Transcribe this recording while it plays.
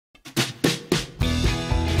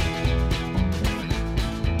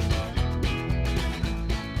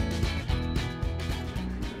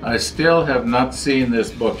I still have not seen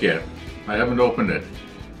this book yet. I haven't opened it.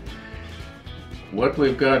 What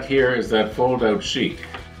we've got here is that fold-out sheet.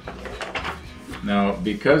 Now,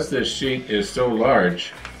 because this sheet is so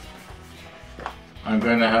large, I'm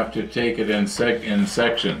going to have to take it in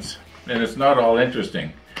sections, and it's not all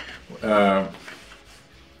interesting. Well,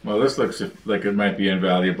 this looks like it might be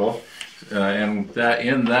invaluable, and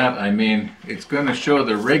in that I mean it's going to show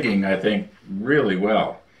the rigging, I think, really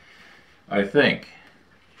well. I think.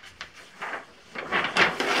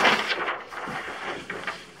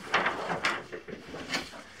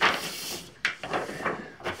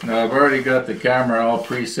 Now I've already got the camera all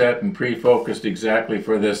preset and pre-focused exactly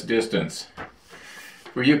for this distance.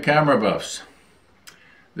 For you camera buffs,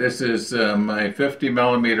 this is my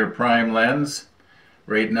 50mm prime lens.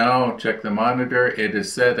 Right now, check the monitor, it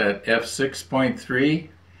is set at f6.3.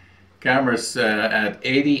 Camera's at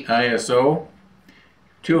 80 ISO,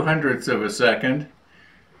 2/100ths of a second.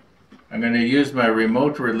 I'm going to use my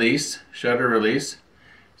remote release, shutter release.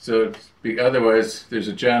 So otherwise, there's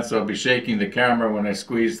a chance I'll be shaking the camera when I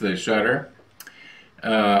squeeze the shutter.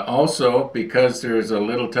 Also, because there's a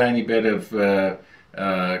little tiny bit of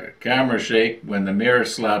camera shake when the mirror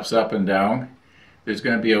slaps up and down, there's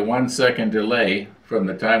going to be a 1-second delay from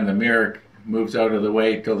the time the mirror moves out of the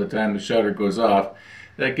way till the time the shutter goes off.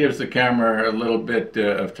 That gives the camera a little bit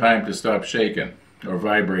of time to stop shaking or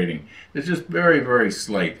vibrating. It's just very, very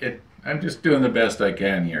slight. I'm just doing the best I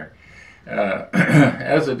can here.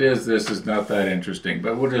 As it is, this is not that interesting,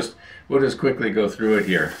 but we'll just quickly go through it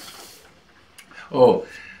here. Oh,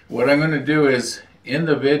 what I'm going to do is, in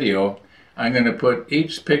the video, I'm going to put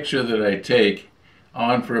each picture that I take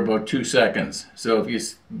on for about 2 seconds. So if you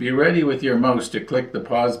be ready with your mouse to click the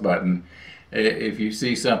pause button if you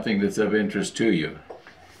see something that's of interest to you.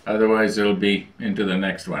 Otherwise, it'll be into the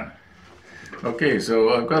next one. Okay,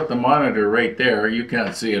 so I've got the monitor right there. You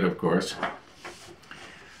can't see it, of course.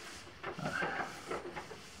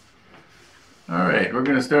 Alright, we're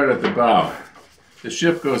going to start at the bow. The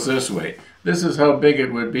ship goes this way. This is how big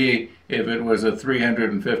it would be if it was a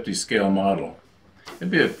 350 scale model. It'd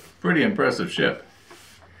be a pretty impressive ship.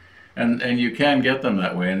 And you can get them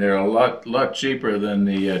that way, and they're a lot cheaper than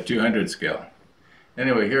the 200 scale.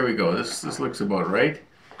 Anyway, here we go. This looks about right.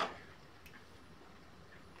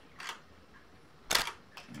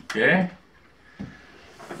 Okay.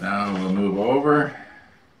 Now we'll move over.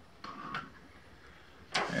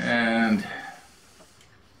 And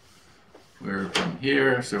we're from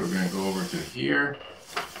here, so we're going to go over to here.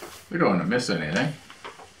 We don't want to miss anything.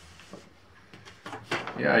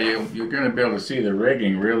 Yeah, you're going to be able to see the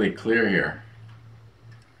rigging really clear here.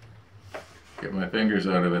 Get my fingers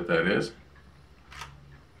out of it, that is.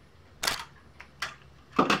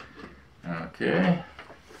 Okay.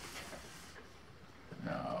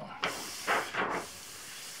 Now.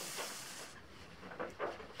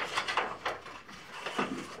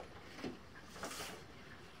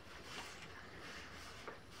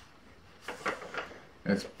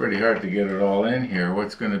 It's pretty hard to get it all in here.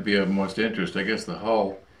 What's going to be of most interest? I guess the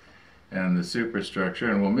hull and the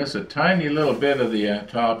superstructure, and we'll miss a tiny little bit of the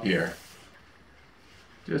top here.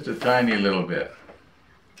 Just a tiny little bit.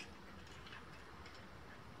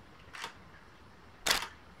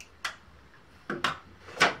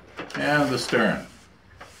 And the stern.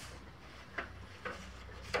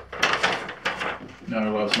 Now I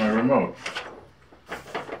lost my remote.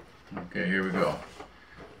 Okay, here we go.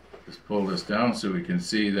 Just pull this down so we can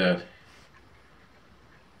see that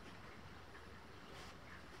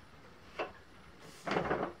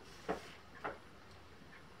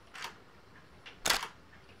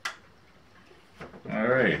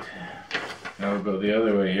alright. Now we'll go the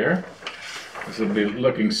other way here. This will be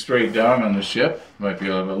looking straight down on the ship. Might be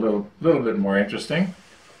a little bit more interesting.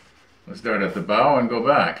 Let's start at the bow and go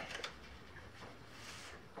back.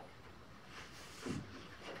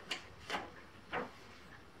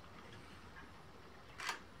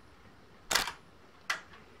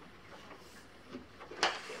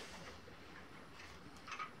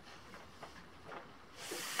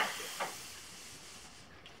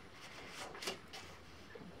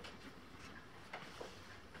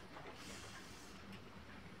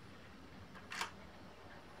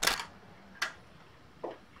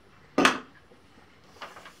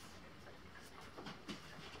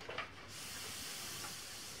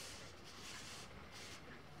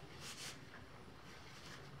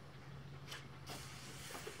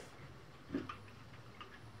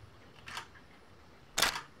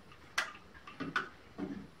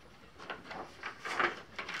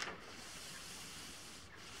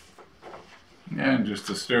 And just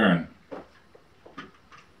the stern.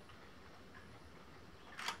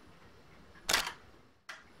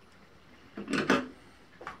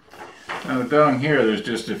 down here, there's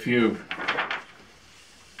just a few.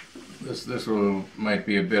 This might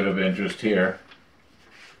be a bit of interest here.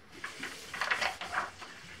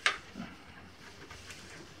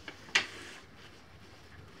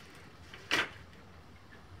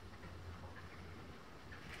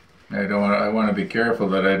 I want to be careful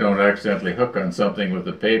that I don't accidentally hook on something with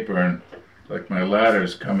the paper, and like my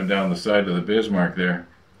ladder's coming down the side of the Bismarck there.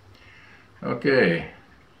 Okay,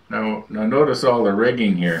 now notice all the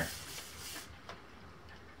rigging here.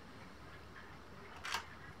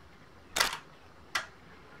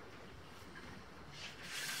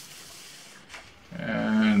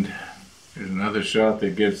 And here's another shot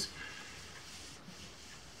that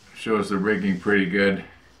shows the rigging pretty good.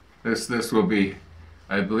 This will be,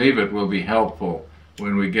 I believe it will be helpful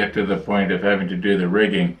when we get to the point of having to do the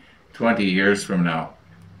rigging 20 years from now.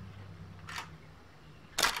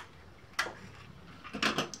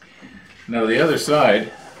 Now the other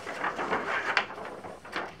side,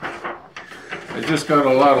 I just got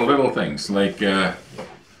a lot of little things like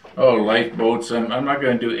lifeboats. I'm not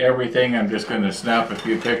going to do everything. I'm just going to snap a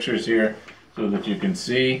few pictures here so that you can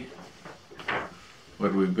see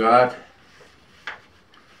what we've got.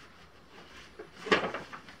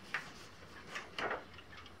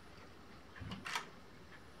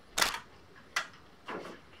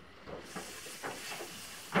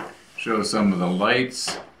 Show some of the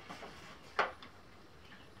lights.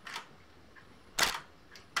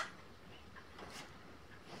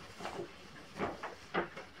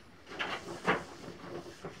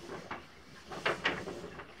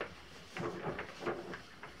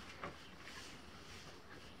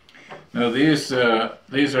 Now these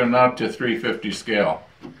are not to 350 scale.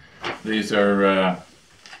 These are a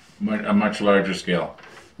much larger scale.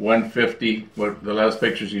 150. What the last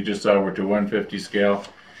pictures you just saw were to 150 scale.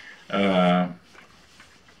 The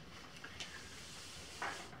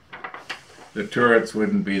turrets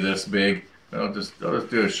wouldn't be this big. I'll just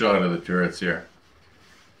do a shot of the turrets here.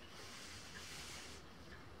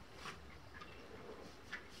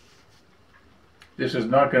 This is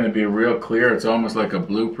not going to be real clear. It's almost like a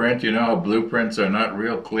blueprint. You know how blueprints are not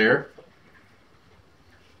real clear?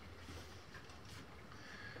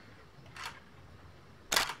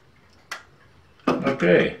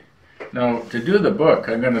 Okay. Now, to do the book,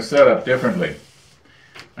 I'm going to set up differently.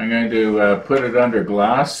 I'm going to put it under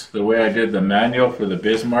glass, the way I did the manual for the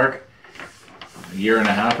Bismarck a year and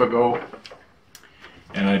a half ago.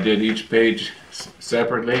 And I did each page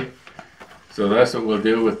separately. So that's what we'll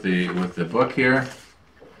do with the book here.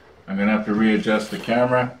 I'm going to have to readjust the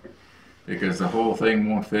camera because the whole thing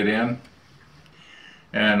won't fit in.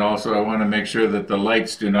 And also I want to make sure that the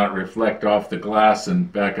lights do not reflect off the glass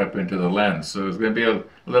and back up into the lens. So there's going to be a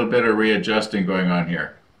little bit of readjusting going on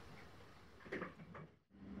here.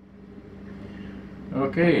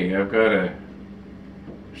 Okay, I've got a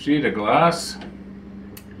sheet of glass.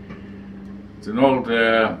 It's an old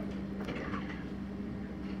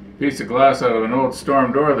piece of glass out of an old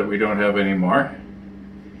storm door that we don't have anymore.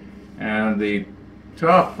 And the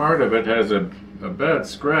top part of it has a bad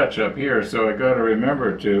scratch up here, so I got to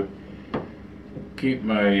remember to keep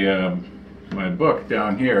my my book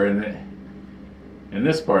down here in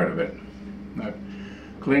this part of it. I've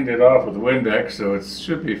cleaned it off with Windex, so it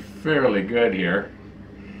should be fairly good here.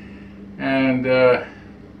 And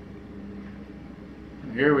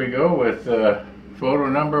here we go with photo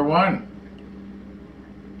number 1.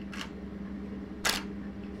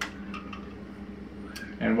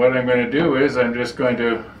 And what I'm going to do is I'm just going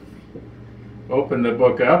to open the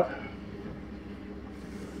book up.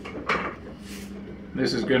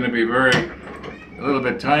 This is going to be a little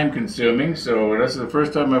bit time consuming, so this is the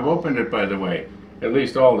first time I've opened it, by the way, at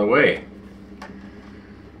least all the way.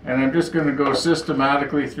 And I'm just going to go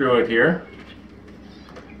systematically through it here.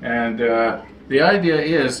 And the idea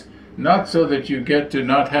is not so that you get to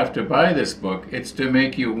not have to buy this book, it's to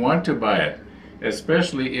make you want to buy it,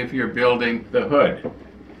 especially if you're building the hood.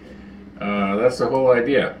 That's the whole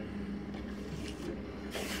idea.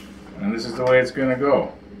 And this is the way it's going to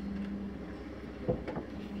go.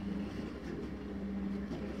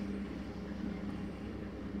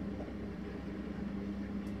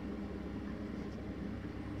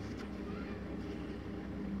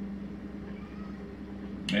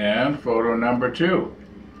 And photo number 2.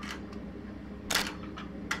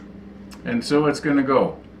 And so it's going to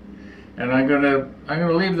go. And I'm going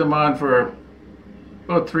to leave them on for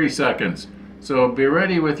about 3 seconds. So be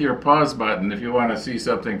ready with your pause button if you want to see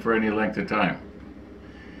something for any length of time.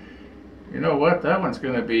 You know what? That one's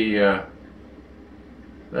going to be that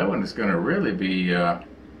one is going to really be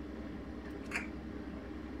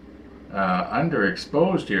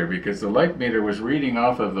underexposed here because the light meter was reading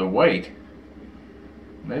off of the white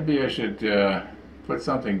Maybe I should put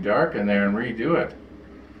something dark in there and redo it.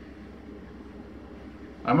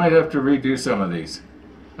 I might have to redo some of these.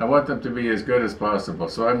 I want them to be as good as possible,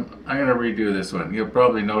 so I'm going to redo this one. You'll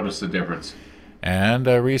probably notice the difference. And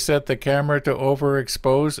I reset the camera to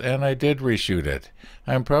overexpose, and I did reshoot it.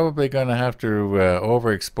 I'm probably going to have to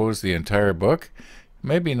overexpose the entire book.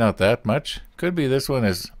 Maybe not that much. Could be this one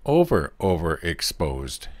is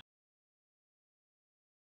overexposed.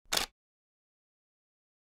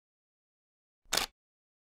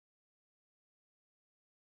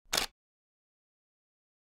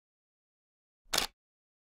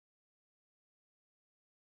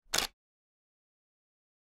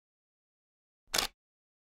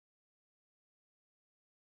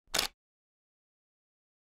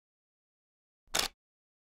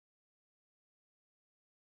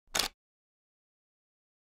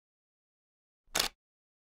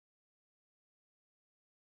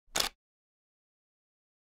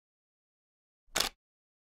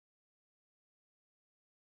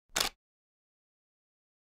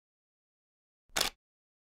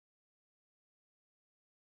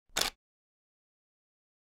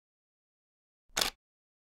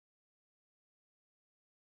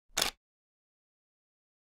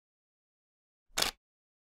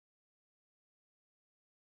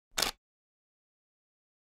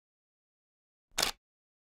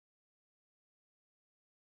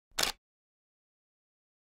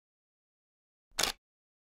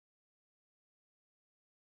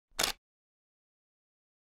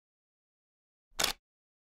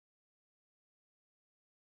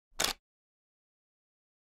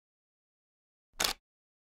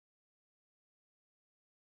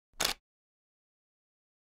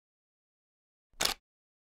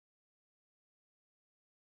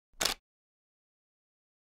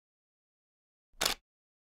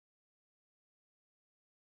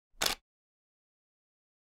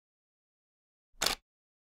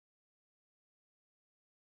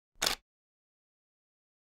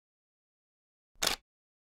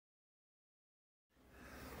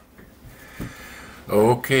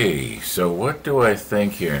 Okay, so what do I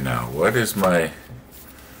think here now? What is my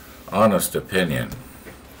honest opinion?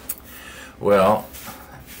 Well,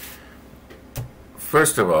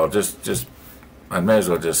 first of all, I may as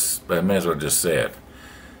well just say it.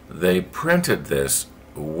 They printed this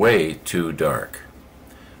way too dark.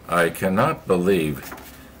 I cannot believe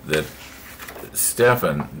that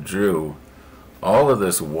Stefan drew all of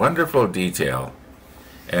this wonderful detail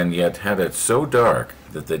and yet had it so dark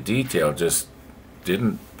that the detail just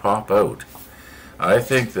didn't pop out. I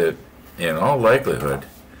think that in all likelihood,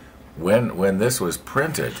 when this was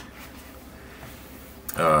printed,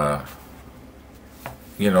 you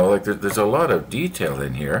know, like there's a lot of detail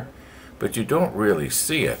in here, but you don't really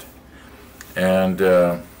see it. And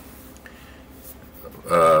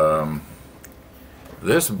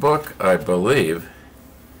this book, I believe,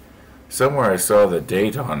 somewhere I saw the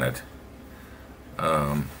date on it.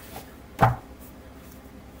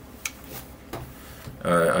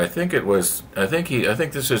 I think it was. I think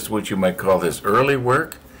this is what you might call his early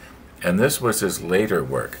work, and this was his later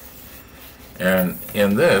work. And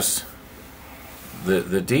in this,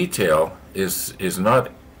 the detail is not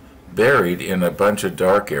buried in a bunch of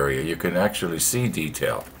dark area. You can actually see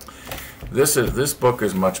detail. This book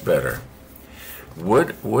is much better.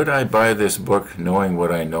 Would I buy this book knowing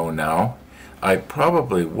what I know now? I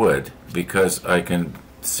probably would, because I can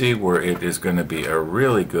see where it is going to be a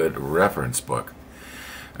really good reference book.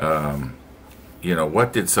 You know,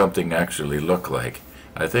 what did something actually look like?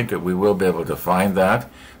 I think that we will be able to find that,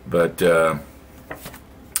 but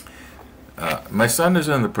my son is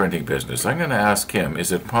in the printing business. I'm going to ask him,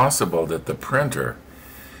 is it possible that the printer,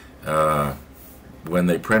 when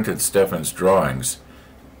they printed Stefan's drawings,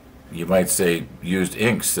 you might say, used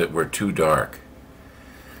inks that were too dark?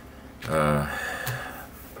 I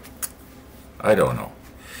don't know.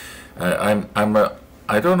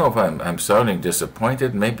 I don't know if I'm sounding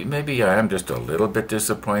disappointed. Maybe I am just a little bit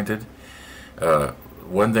disappointed.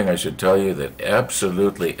 One thing I should tell you, that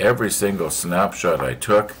absolutely every single snapshot I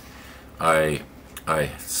took, I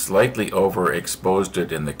slightly overexposed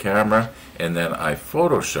it in the camera, and then I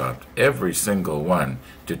photoshopped every single one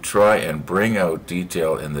to try and bring out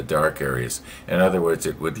detail in the dark areas. In other words,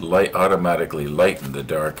 it would automatically lighten the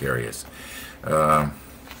dark areas.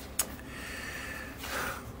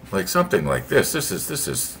 Like something like this. This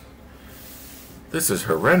is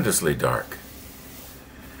horrendously dark.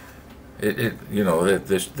 You know,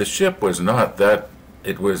 the ship was not that.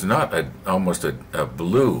 It was not almost a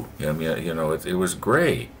blue. I mean, you know, it was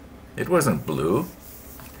gray. It wasn't blue.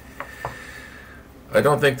 I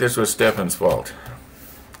don't think this was Stefan's fault.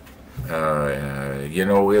 You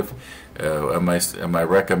know, if am I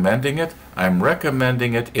recommending it? I'm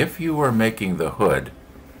recommending it if you are making the hood,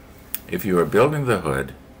 if you are building the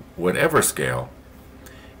hood, whatever scale,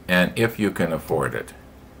 and if you can afford it.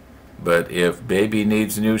 But if baby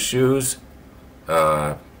needs new shoes,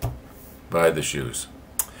 buy the shoes.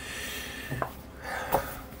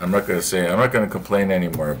 I'm not going to complain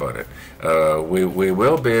anymore about it. We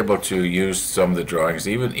will be able to use some of the drawings,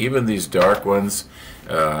 even these dark ones.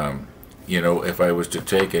 You know, if I was to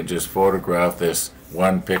take and just photograph this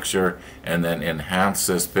one picture and then enhance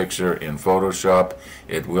this picture in Photoshop,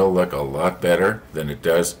 it will look a lot better than it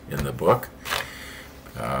does in the book.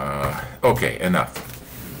 Okay, enough.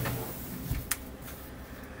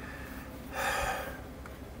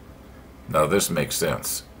 Now this makes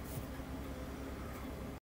sense.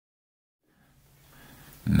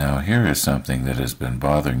 Now here is something that has been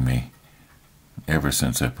bothering me ever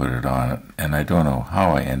since I put it on, and I don't know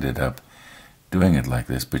how I ended up doing it like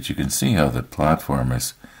this, but you can see how the platform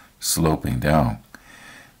is sloping down.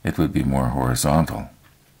 It would be more horizontal.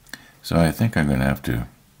 So I think I'm going to have to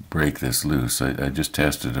break this loose. I just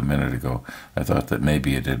tested a minute ago. I thought that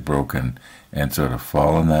maybe it had broken and sort of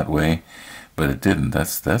fallen that way, but it didn't.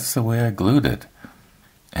 That's the way I glued it.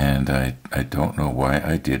 And I don't know why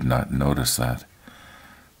I did not notice that.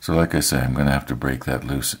 So like I say, I'm going to have to break that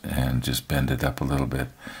loose and just bend it up a little bit.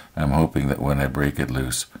 I'm hoping that when I break it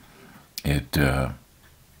loose, it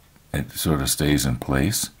sort of stays in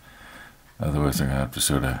place. Otherwise I'm going to have to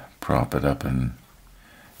sort of prop it up. And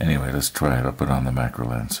anyway, let's try it. I'll put on the macro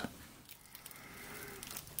lens.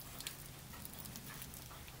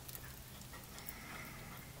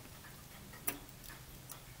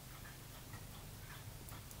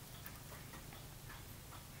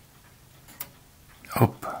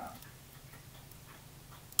 Oh,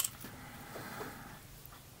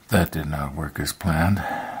 that did not work as planned.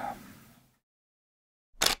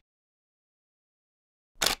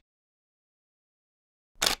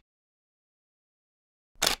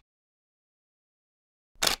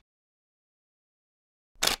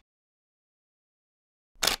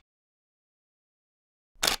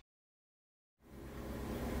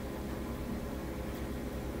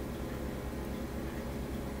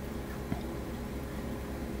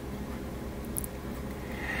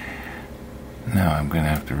 Now I'm going to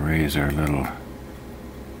have to raise our little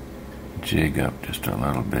jig up just a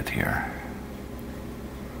little bit here.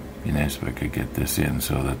 Be nice if I could get this in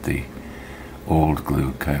so that the old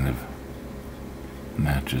glue kind of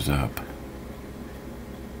matches up.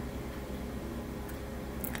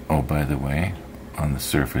 Oh, by the way, on the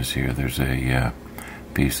surface here there's a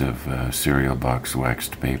piece of cereal box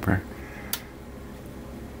waxed paper,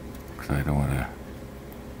 because I don't want to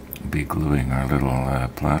be gluing our little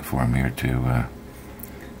platform here to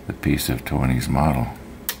the piece of Tony's model,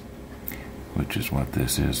 which is what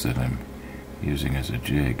this is that I'm using as a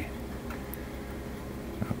jig.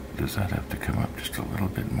 Oh, does that have to come up just a little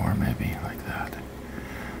bit more, maybe like that?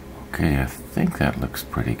 Okay, I think that looks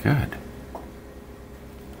pretty good.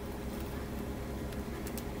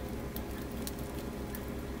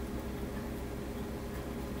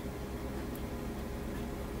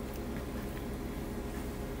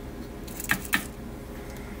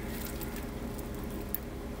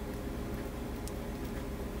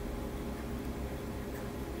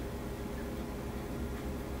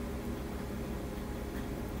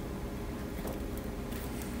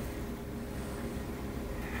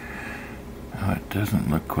 Oh, it doesn't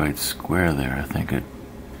look quite square there. I think it...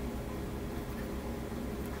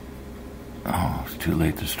 Oh, it's too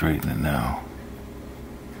late to straighten it now.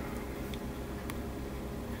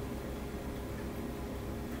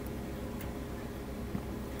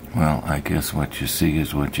 Well, I guess what you see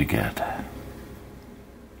is what you get.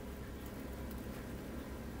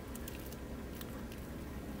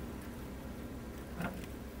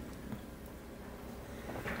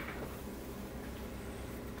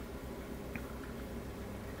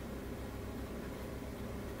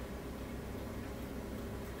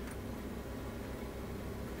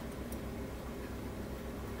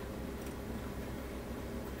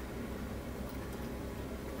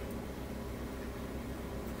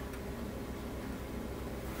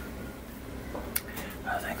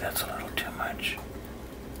 I think that's a little too much.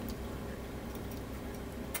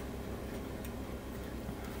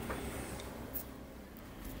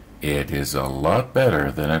 It is a lot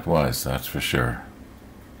better than it was, that's for sure.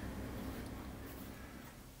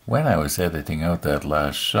 When I was editing out that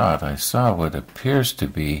last shot, I saw what appears to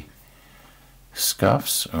be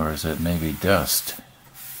scuffs, or is it maybe dust?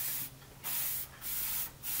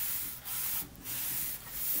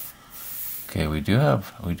 Okay, we do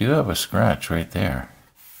have a scratch right there.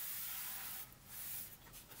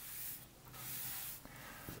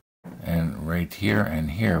 right here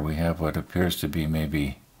and here we have what appears to be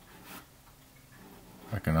maybe,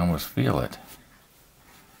 I can almost feel it,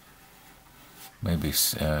 maybe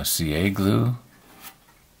CA glue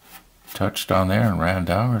touched on there and ran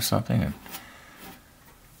down or something. And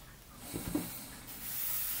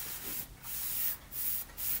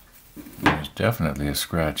there's definitely a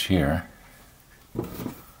scratch here.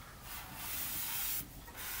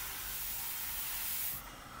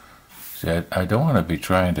 See, I don't want to be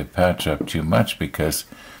trying to patch up too much because,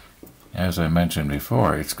 as I mentioned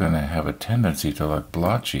before, it's going to have a tendency to look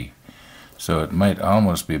blotchy. So it might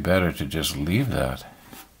almost be better to just leave that,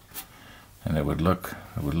 and it would look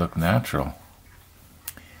natural.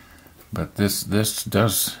 But this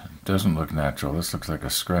doesn't look natural. This looks like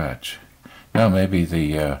a scratch. Now maybe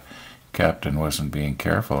the captain wasn't being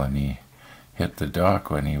careful and he hit the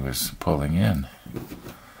dock when he was pulling in.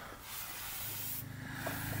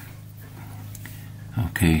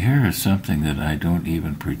 Okay, here is something that I don't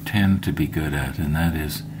even pretend to be good at, and that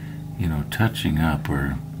is, touching up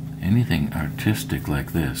or anything artistic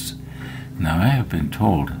like this. Now, I have been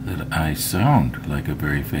told that I sound like a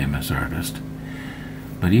very famous artist,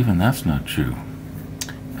 but even that's not true.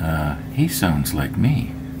 He sounds like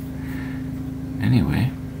me. Anyway,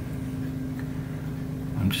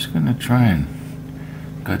 I'm just going to try and,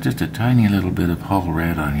 got just a tiny little bit of Hull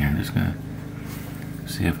Red on here. I'm just going to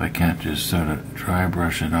see if I can't just sort of dry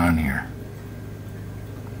brush it on here.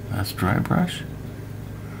 That's dry brush?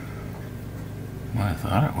 Well, I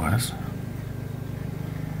thought it was.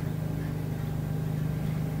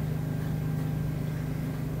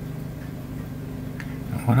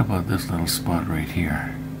 And what about this little spot right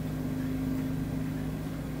here?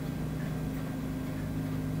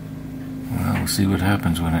 Well, we'll see what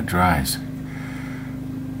happens when it dries.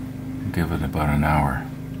 Give it about an hour.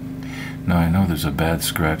 Now I know there's a bad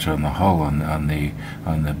scratch on the hull, on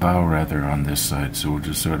the bow rather, on this side, so we'll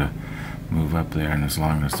just sort of move up there, and as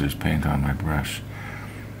long as there's paint on my brush.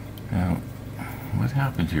 Now, what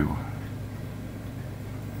happened here?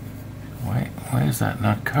 Why is that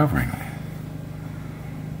not covering?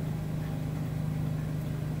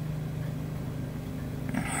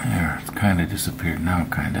 There, it's kind of disappeared now,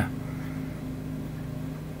 kind of.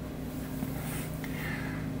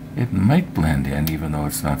 It might blend in even though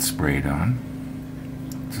it's not sprayed on.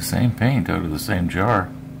 It's the same paint out of the same jar.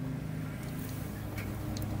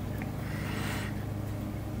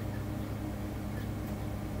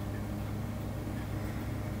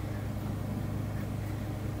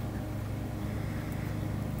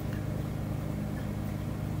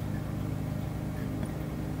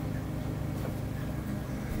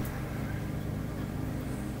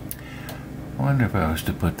 I wonder if I was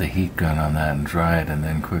to put the heat gun on that and dry it and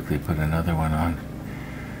then quickly put another one on.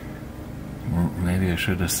 Or maybe I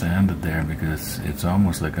should have sanded there because it's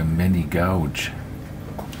almost like a mini gouge.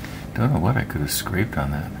 Don't know what I could have scraped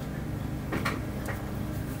on that.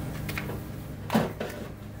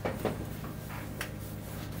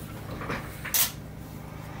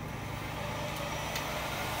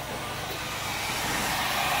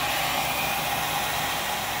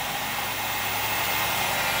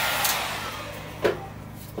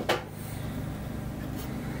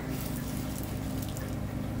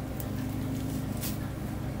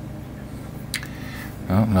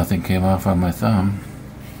 Oh, nothing came off on my thumb.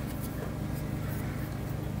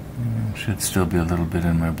 Should still be a little bit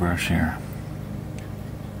in my brush here.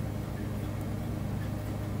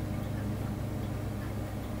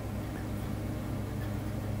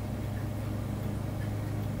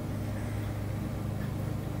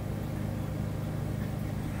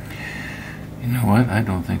 You know what? I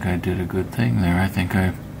don't think I did a good thing there. I think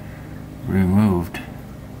I removed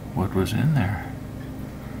what was in there.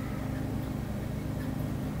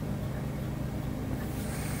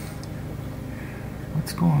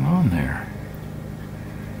 What's going on there?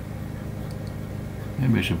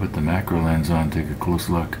 Maybe I should put the macro lens on, take a close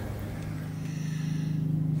look.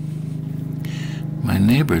 My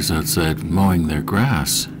neighbor's outside mowing their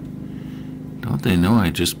grass. Don't they know I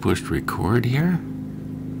just pushed record here?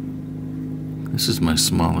 This is my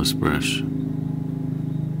smallest brush.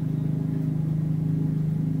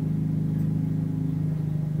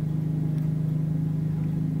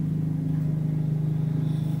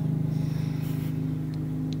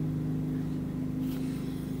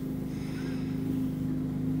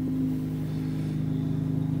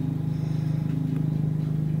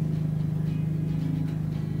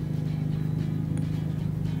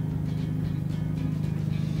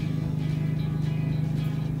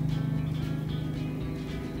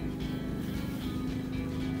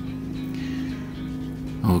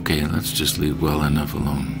 Okay, let's just leave well enough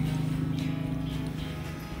alone.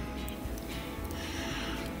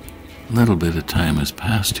 A little bit of time has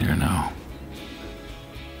passed here now.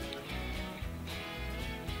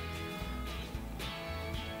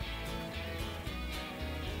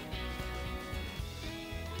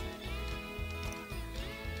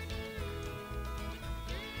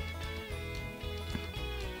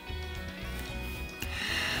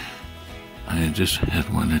 I just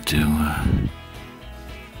had wanted to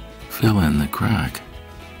fill in the crack,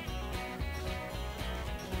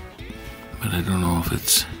 but I don't know if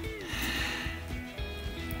it's,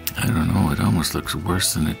 I don't know, it almost looks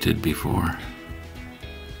worse than it did before.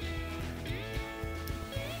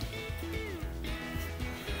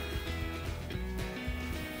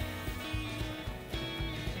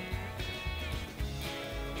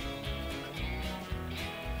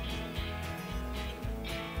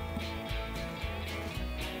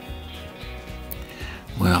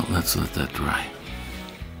 Well, let's let that dry.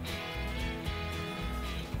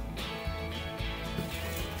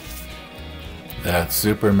 That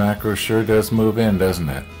super macro sure does move in, doesn't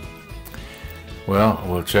it? Well,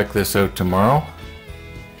 we'll check this out tomorrow.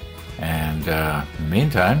 And in the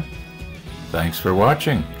meantime, thanks for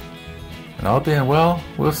watching. And all being well,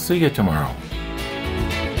 we'll see you tomorrow.